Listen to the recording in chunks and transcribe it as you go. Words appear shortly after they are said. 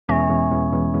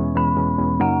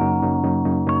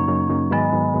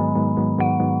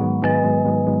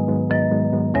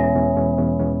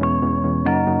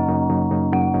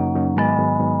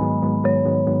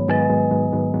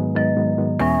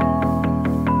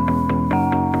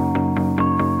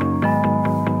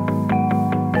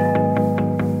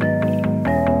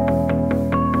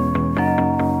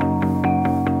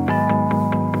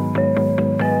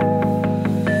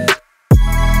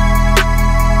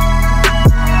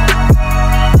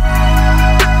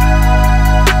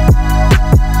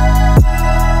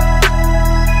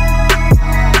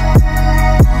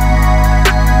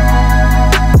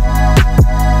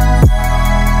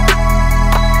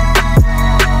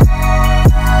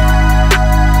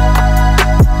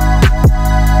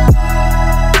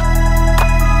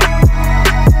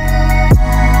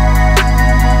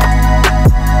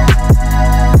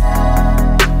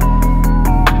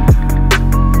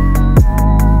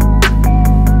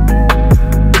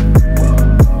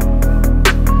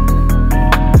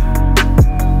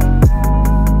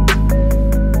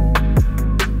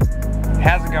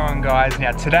guys,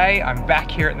 now today I'm back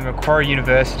here at the Macquarie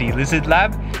University Lizard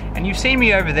Lab, and you've seen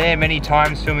me over there many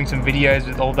times filming some videos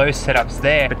with all those setups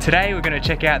there. But today we're going to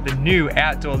check out the new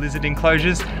outdoor lizard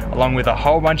enclosures, along with a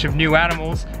whole bunch of new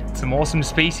animals, some awesome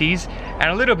species,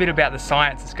 and a little bit about the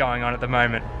science that's going on at the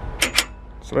moment.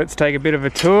 So let's take a bit of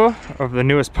a tour of the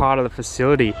newest part of the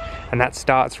facility, and that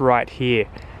starts right here.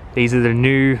 These are the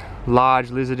new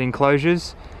large lizard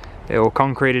enclosures. They're all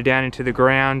concreted down into the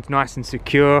ground, nice and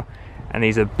secure. And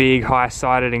these are big,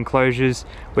 high-sided enclosures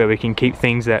where we can keep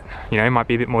things that, you know, might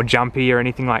be a bit more jumpy or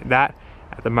anything like that.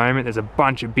 At the moment, there's a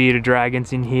bunch of bearded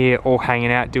dragons in here, all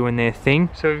hanging out doing their thing.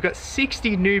 So we've got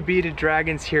 60 new bearded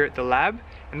dragons here at the lab.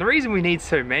 And the reason we need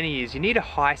so many is you need a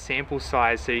high sample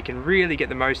size so you can really get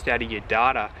the most out of your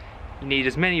data. You need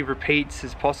as many repeats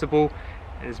as possible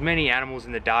and as many animals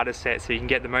in the data set so you can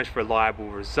get the most reliable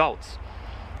results.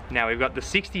 Now we've got the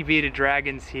 60 bearded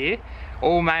dragons here,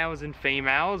 all males and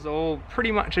females, all pretty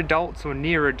much adults or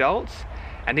near adults.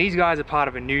 And these guys are part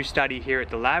of a new study here at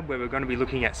the lab where we're going to be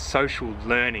looking at social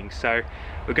learning. So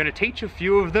we're going to teach a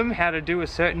few of them how to do a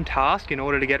certain task in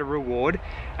order to get a reward,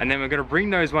 and then we're going to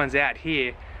bring those ones out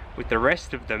here with the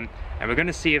rest of them, and we're going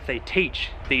to see if they teach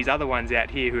these other ones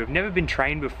out here who have never been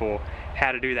trained before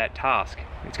how to do that task.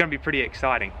 It's going to be pretty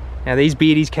exciting. Now these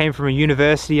beardies came from a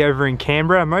university over in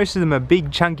Canberra. Most of them are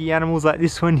big chunky animals like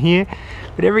this one here,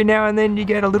 but every now and then you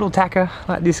get a little tacker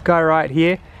like this guy right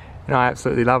here, and I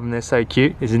absolutely love them. They're so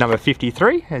cute. This is number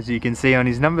 53, as you can see on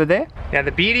his number there. Now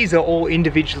the beardies are all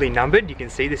individually numbered. You can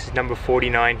see this is number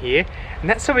 49 here, and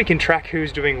that's so we can track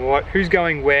who's doing what, who's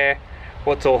going where,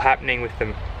 what's all happening with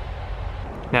them.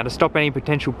 Now to stop any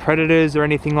potential predators or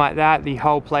anything like that, the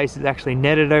whole place is actually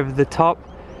netted over the top.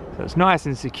 So it's nice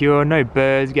and secure, no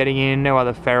birds getting in, no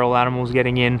other feral animals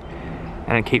getting in,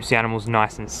 and it keeps the animals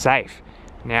nice and safe.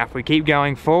 Now if we keep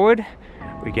going forward,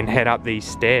 we can head up these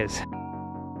stairs.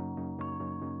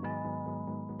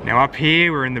 Now up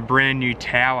here we're in the brand new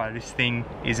tower. This thing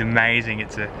is amazing.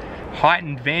 It's a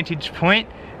heightened vantage point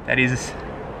that is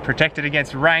protected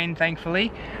against rain, thankfully,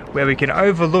 where we can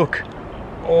overlook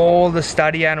all the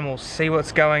study animals, see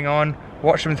what's going on,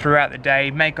 watch them throughout the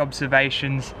day, make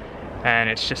observations, and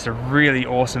it's just a really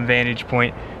awesome vantage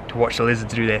point to watch the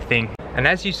lizards do their thing. And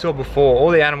as you saw before, all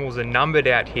the animals are numbered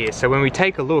out here, so when we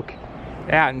take a look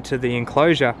out into the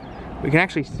enclosure, we can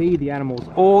actually see the animals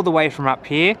all the way from up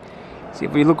here. See,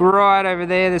 if we look right over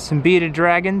there, there's some bearded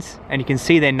dragons, and you can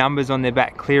see their numbers on their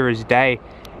back clear as day.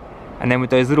 And then with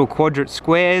those little quadrant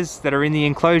squares that are in the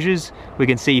enclosures, we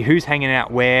can see who's hanging out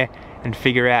where and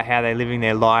figure out how they're living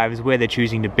their lives, where they're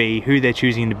choosing to be, who they're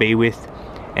choosing to be with,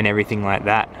 and everything like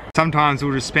that. Sometimes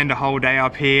we'll just spend a whole day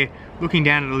up here looking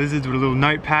down at the lizards with a little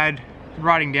notepad,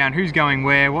 writing down who's going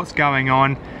where, what's going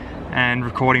on, and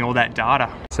recording all that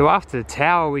data. So after the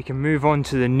tower, we can move on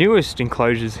to the newest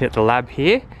enclosures at the lab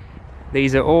here.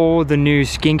 These are all the new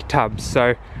skink tubs.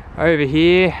 So over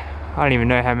here, I don't even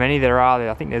know how many there are.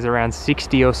 I think there's around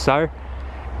 60 or so.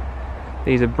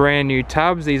 These are brand new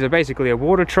tubs. These are basically a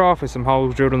water trough with some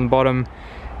holes drilled on the bottom,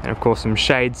 and of course some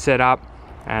shade set up.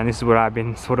 And this is what I've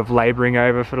been sort of laboring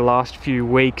over for the last few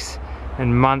weeks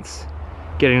and months,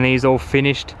 getting these all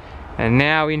finished. And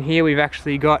now in here we've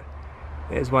actually got,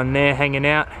 there's one there hanging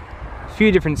out, a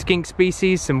few different skink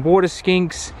species, some water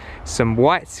skinks, some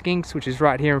white skinks, which is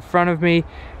right here in front of me,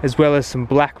 as well as some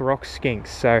Blackrock skinks.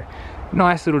 So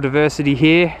nice little diversity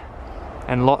here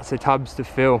and lots of tubs to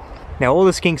fill. Now all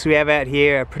the skinks we have out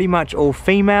here are pretty much all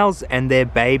females and their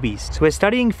babies. So we're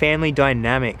studying family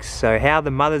dynamics, so how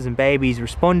the mothers and babies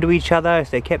respond to each other,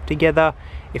 if they're kept together,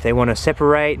 if they want to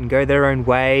separate and go their own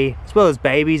way, as well as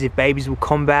babies, if babies will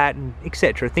combat, and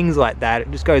etc. Things like that. It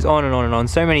just goes on and on and on.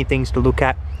 So many things to look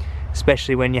at,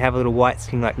 especially when you have a little white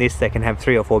skink like this that can have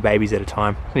 3 or 4 babies at a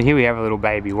time. So here we have a little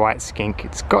baby white skink.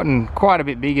 It's gotten quite a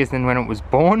bit bigger than when it was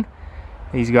born.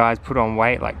 These guys put on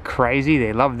weight like crazy.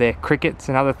 They love their crickets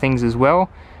and other things as well.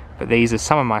 But these are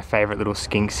some of my favorite little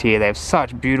skinks here. They have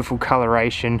such beautiful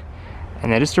coloration, and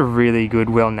they're just a really good,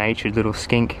 well-natured little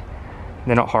skink.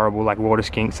 They're not horrible like water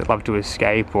skinks that love to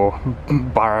escape or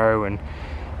burrow and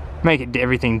make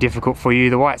everything difficult for you.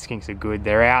 The white skinks are good.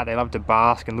 They're out, they love to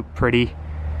bask and look pretty,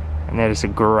 and they're just a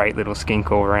great little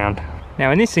skink all around. Now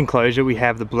in this enclosure we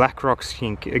have the Blackrock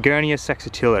skink, Agonia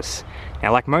Saxotylus.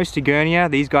 Now like most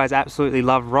Agonia, these guys absolutely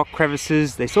love rock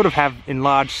crevices. They sort of have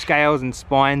enlarged scales and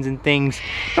spines and things.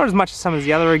 Not as much as some of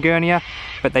the other Agonia,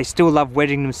 but they still love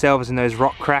wedging themselves in those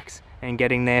rock cracks and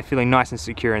getting there feeling nice and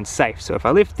secure and safe. So if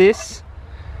I lift this,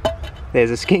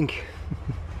 there's a skink.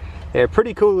 They're a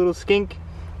pretty cool little skink.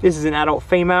 This is an adult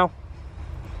female.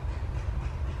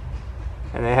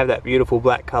 And they have that beautiful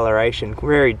black coloration,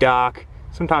 very dark,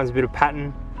 sometimes a bit of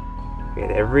pattern, Yeah,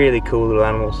 they're really cool little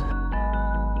animals.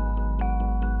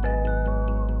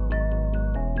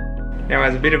 Now,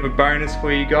 as a bit of a bonus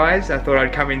for you guys, I thought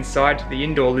I'd come inside to the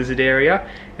indoor lizard area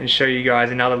and show you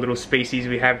guys another little species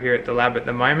we have here at the lab at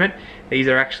the moment. These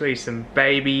are actually some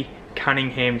baby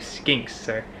Cunningham skinks.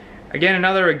 So again,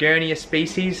 another Agonia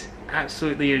species,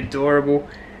 absolutely adorable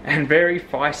and very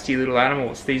feisty little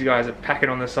animals. These guys are packing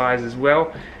on the size as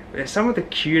well. They're some of the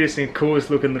cutest and coolest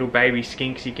looking little baby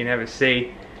skinks you can ever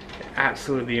see.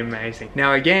 Absolutely amazing.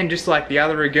 Now again, just like the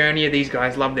other Agonia, these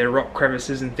guys love their rock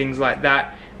crevices and things like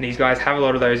that. And these guys have a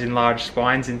lot of those enlarged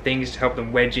spines and things to help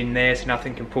them wedge in there so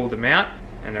nothing can pull them out.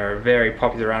 And are a very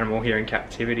popular animal here in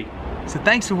captivity. So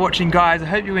thanks for watching, guys. I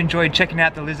hope you enjoyed checking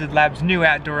out the Lizard Lab's new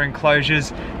outdoor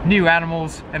enclosures, new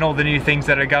animals, and all the new things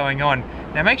that are going on.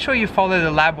 Now make sure you follow the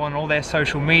lab on all their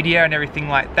social media and everything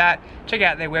like that. Check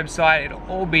out their website, it'll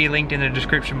all be linked in the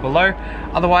description below.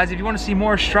 Otherwise, if you want to see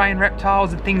more Australian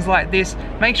reptiles and things like this,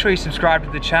 make sure you subscribe to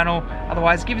the channel.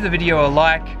 Otherwise, give the video a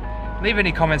like, leave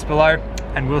any comments below,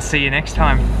 and we'll see you next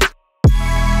time.